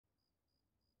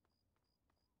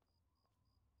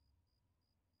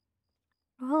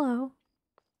hello.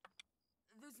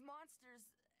 Those monsters,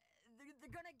 they're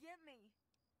gonna get me.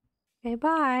 Okay,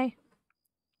 bye.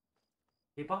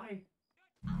 Okay, bye.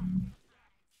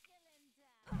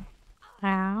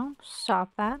 Ow,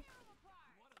 stop that.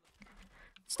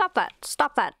 Stop that.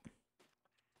 Stop that.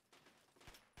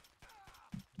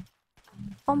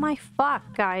 Oh my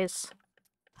fuck, guys.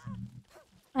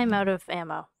 I'm out of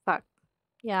ammo. Fuck.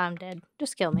 Yeah, I'm dead.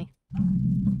 Just kill me.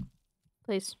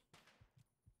 Please.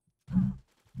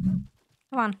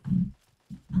 Come on.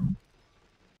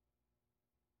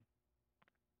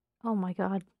 Oh my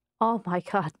god. Oh my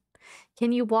god.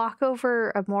 Can you walk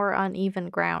over a more uneven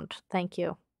ground? Thank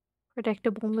you.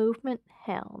 Predictable movement?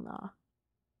 Hell no.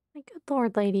 My good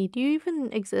lord, lady. Do you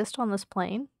even exist on this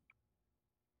plane?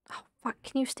 Oh, fuck.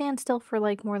 Can you stand still for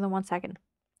like more than 1 second?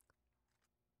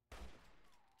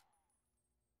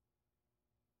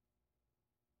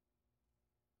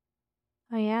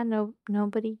 Oh yeah?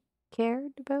 Nobody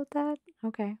cared about that?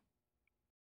 Okay.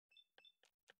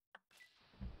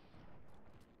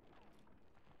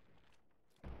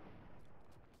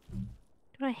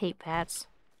 Dude, I hate bats.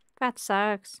 Bat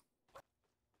sucks.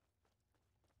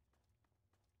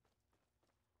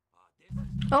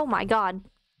 Oh my god.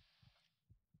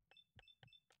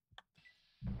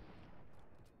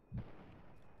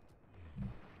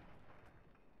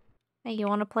 Hey, you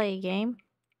wanna play a game?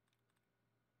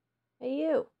 Hey,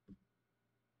 you.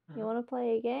 You wanna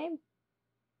play a game?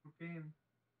 What game?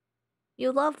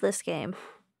 You love this game.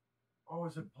 Oh,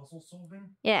 is it puzzle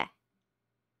solving? Yeah.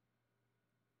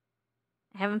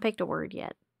 I haven't picked a word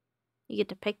yet. You get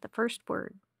to pick the first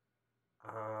word.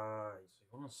 So you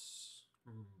wanna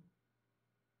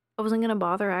I wasn't gonna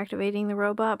bother activating the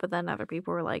robot, but then other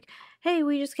people were like, hey,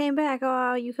 we just came back.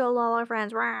 Oh, you killed all our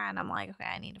friends. Rah! And I'm like, okay,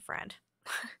 I need a friend.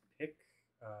 pick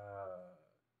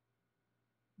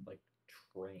like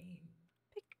train.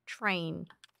 Pick train.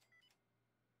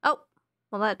 Oh,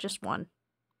 well, that just won.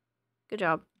 Good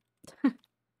job.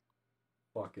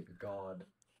 Fucking god.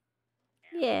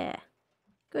 Yeah.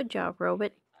 Good job,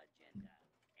 robot.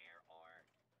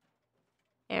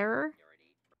 Error?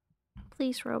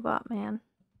 Please, robot man.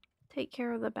 Take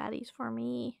care of the baddies for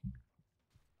me.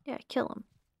 Yeah, kill him.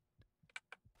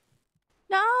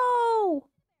 No!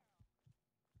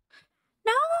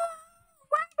 No!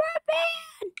 Robot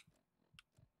man!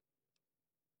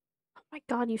 Oh my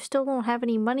god, you still don't have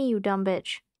any money, you dumb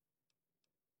bitch.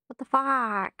 What the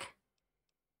fuck?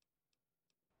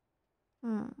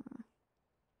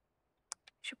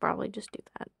 Should probably just do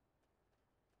that.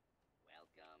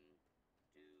 Welcome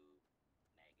to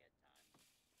Megaton.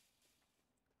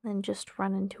 Then just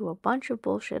run into a bunch of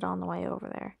bullshit on the way over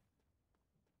there.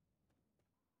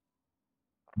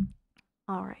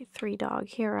 Alright, 3 dog,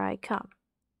 here I come.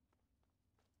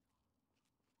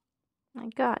 My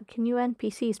god, can you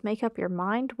NPCs make up your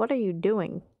mind? What are you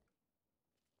doing?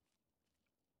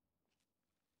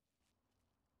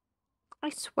 I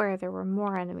swear there were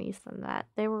more enemies than that.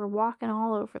 They were walking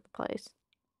all over the place.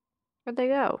 Where'd they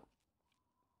go?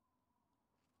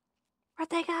 Where'd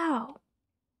they go?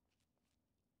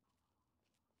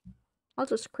 I'll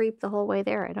just creep the whole way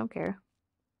there, I don't care.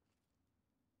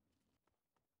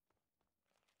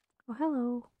 Oh,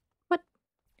 hello. What?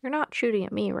 You're not shooting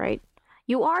at me, right?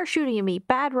 You are shooting at me,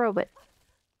 bad robot.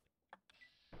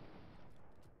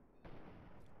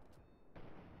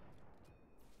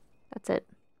 That's it.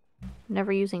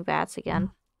 Never using VATS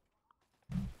again.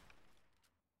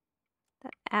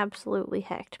 That absolutely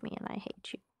hecked me and I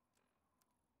hate you.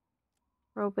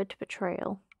 Robot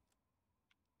betrayal.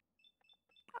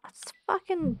 It's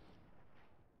fucking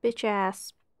bitch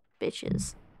ass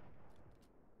bitches.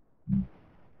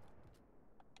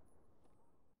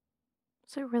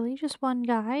 Is it really just one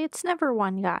guy? It's never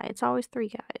one guy. It's always 3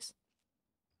 guys.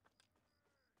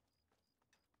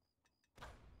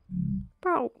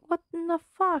 Bro, what in the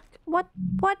fuck? What?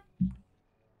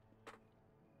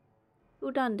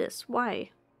 Who done this?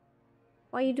 Why?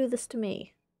 Why you do this to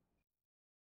me?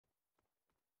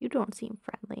 You don't seem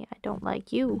friendly. I don't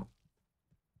like you.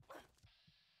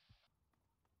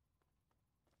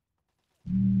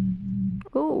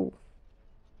 Ooh.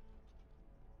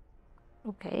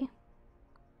 Okay.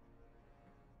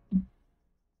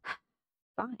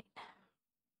 Fine.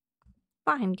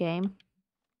 Fine, game.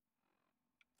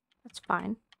 That's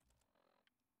fine.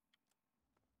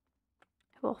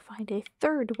 I will find a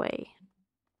 3rd way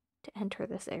to enter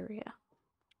this area.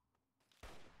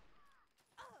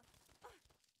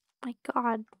 My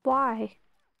god, why?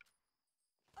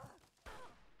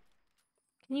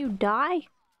 Can you die?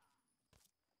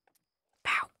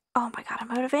 Pow! Oh my god,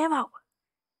 I'm out of ammo!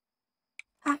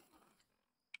 Ah.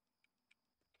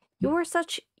 You are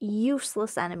such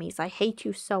useless enemies. I hate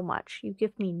you so much. You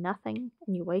give me nothing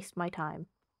and you waste my time.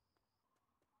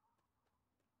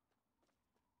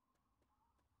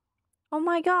 Oh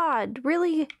my god,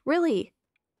 really? Really?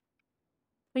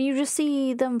 When you just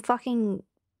see them fucking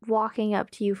walking up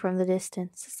to you from the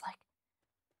distance, it's like,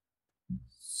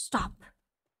 stop.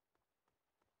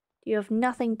 You have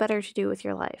nothing better to do with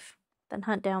your life than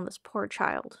hunt down this poor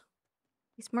child.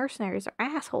 These mercenaries are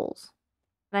assholes.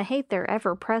 And I hate their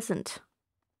ever-present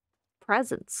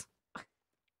presence.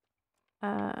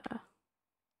 Let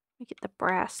me get the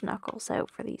brass knuckles out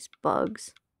for these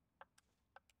bugs.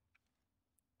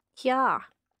 Yeah.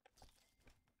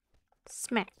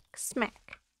 Smack,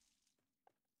 smack.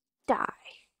 Die.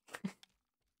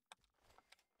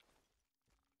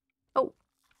 Oh.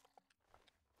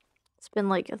 It's been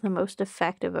like the most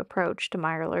effective approach to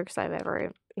Mirelurks I've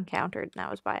ever encountered, and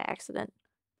that was by accident.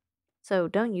 So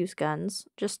don't use guns,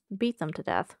 just beat them to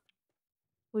death.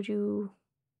 Would you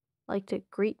like to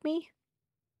greet me?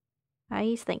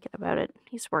 He's thinking about it.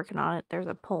 He's working on it. There's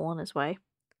a pole in his way.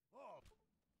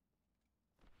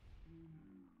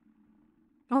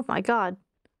 Oh my god.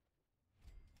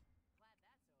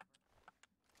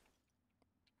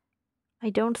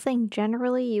 I don't think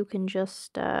generally you can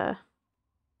just,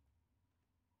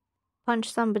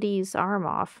 punch somebody's arm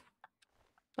off.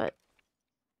 But,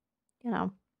 you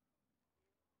know.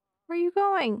 Where are you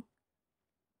going?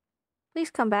 Please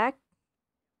come back.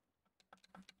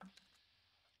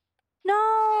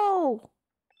 No!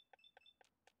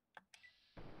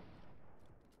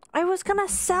 I was gonna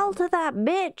sell to that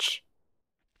bitch!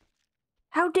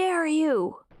 How dare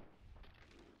you!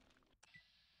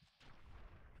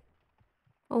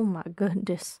 Oh my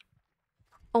goodness.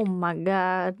 Oh my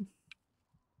god.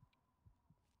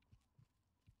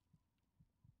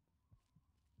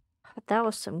 But that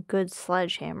was some good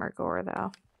sledgehammer gore,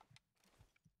 though.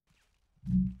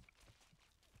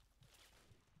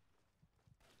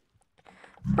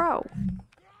 Bro.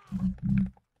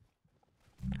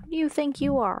 Who do you think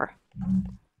you are?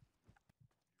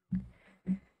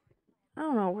 I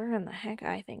don't know where in the heck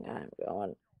I think I'm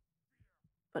going.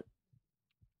 But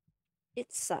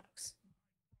it sucks.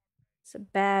 It's a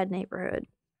bad neighborhood.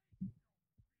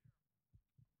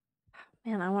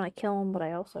 Man, I want to kill him, but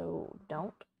I also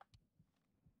don't.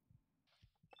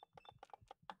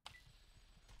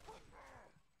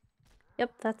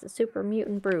 Yep, that's a super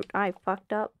mutant brute. I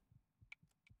fucked up.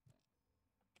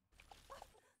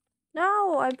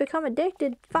 No, I've become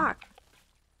addicted. Fuck.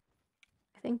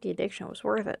 I think the addiction was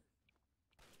worth it.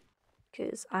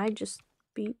 Because I just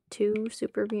beat 2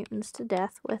 super mutants to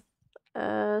death with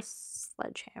a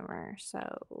sledgehammer,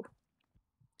 so...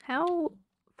 How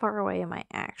far away am I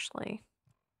actually?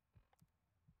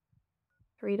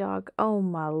 3 dog. Oh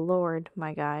my lord,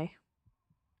 my guy.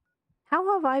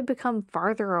 How have I become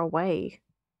farther away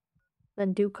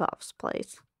than Dukov's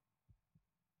place?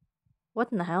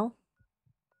 What in the hell?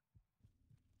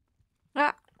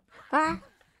 Ah! Ah!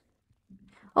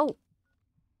 Oh!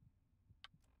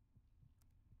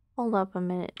 Hold up a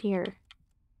minute here.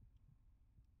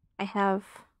 I have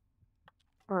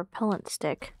a repellent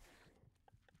stick.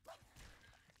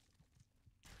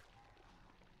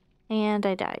 And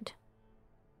I died.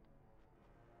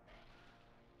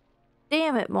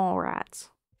 Damn it, mole rats.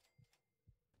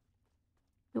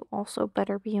 You also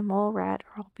better be a mole rat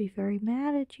or I'll be very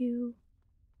mad at you.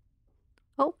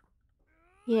 Oh.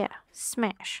 Yeah,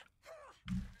 smash.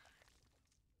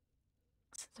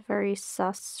 This is a very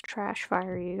sus trash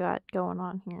fire you got going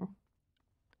on here.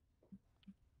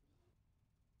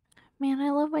 Man, I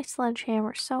love my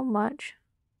sledgehammer so much.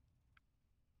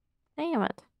 Damn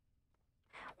it.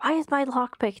 Why is my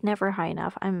lockpick never high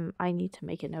enough? I need to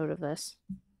make a note of this.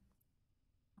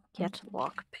 Get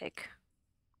lockpick.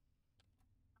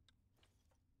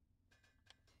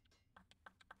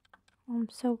 I'm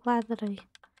so glad that I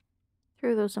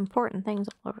threw those important things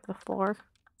all over the floor.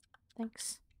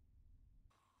 Thanks.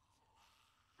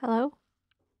 Hello?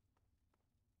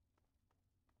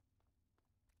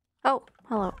 Oh,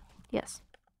 hello. Yes.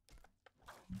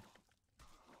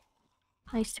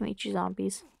 Nice to meet you,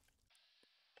 zombies.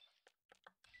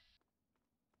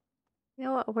 You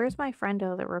know what? Where's my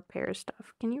friendo that repairs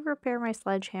stuff? Can you repair my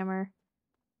sledgehammer?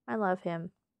 I love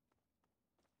him.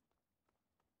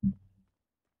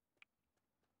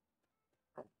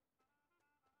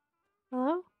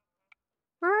 Hello?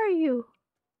 Where are you?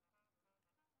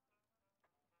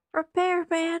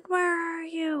 Repairman, where are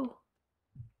you?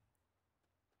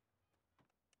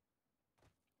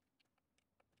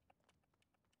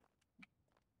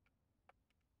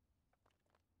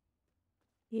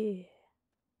 Yeah.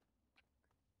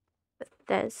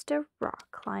 Bethesda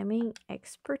rock climbing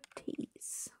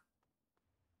expertise.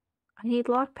 I need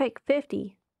lockpick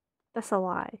 50. That's a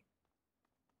lie.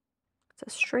 It's a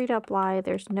straight up lie.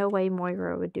 There's no way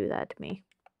Moira would do that to me.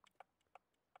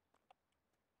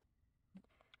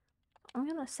 I'm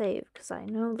gonna save because I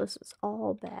know this is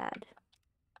all bad.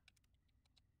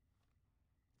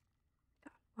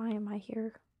 God, why am I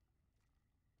here?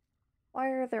 Why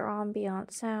are there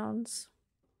ambient sounds?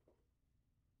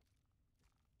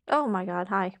 Oh my god,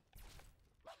 hi.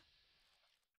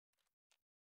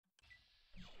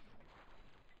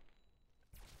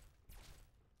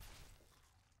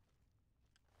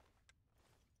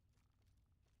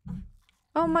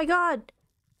 Oh my god!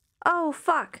 Oh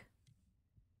fuck!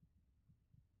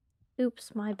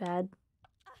 Oops, my bad.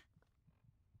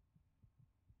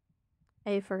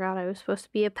 I forgot I was supposed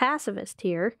to be a pacifist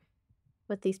here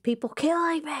with these people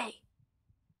killing me!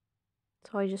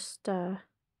 So I just, I'm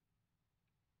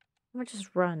gonna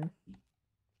just run.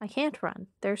 I can't run.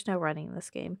 There's no running in this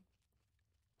game.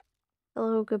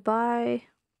 Hello, goodbye.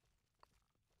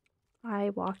 I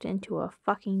walked into a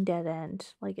fucking dead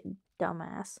end like a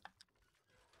dumbass.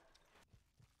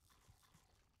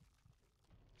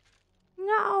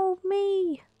 No,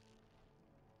 me!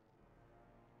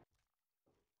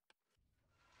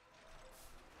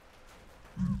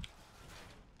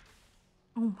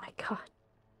 Oh my god.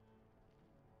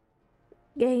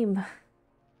 Game.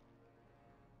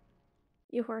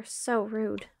 You are so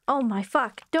rude. Oh my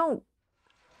fuck, don't!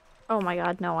 Oh my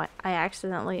god, no, I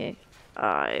accidentally...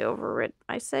 I overwrit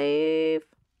my save.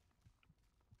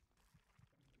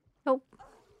 Nope.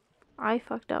 I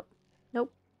fucked up.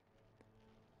 Nope.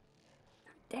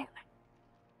 Damn it.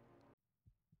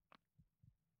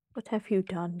 What have you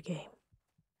done, game?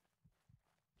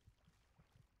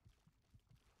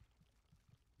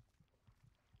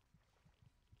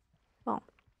 Well,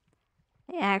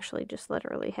 I actually just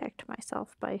literally hacked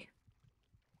myself by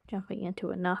jumping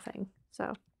into a nothing,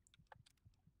 so...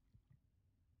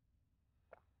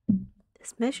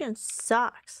 This mission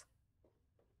sucks.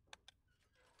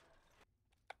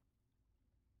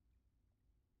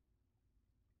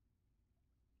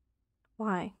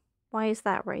 Why? Why is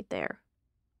that right there?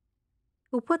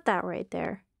 Who put that right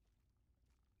there?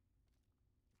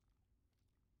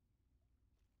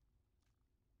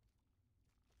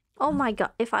 Oh my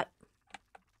god, if I...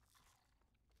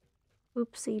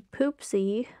 Oopsie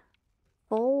poopsie.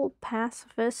 Full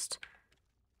pacifist.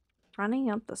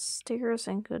 Running up the stairs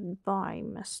and goodbye,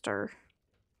 mister.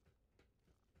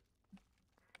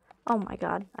 Oh my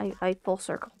god, I full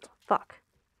circled. Fuck.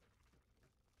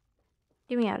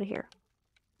 Get me out of here.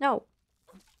 No.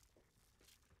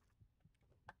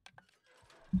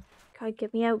 God,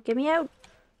 get me out, get me out!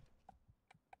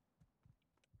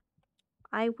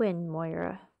 I win,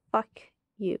 Moira. Fuck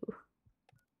you.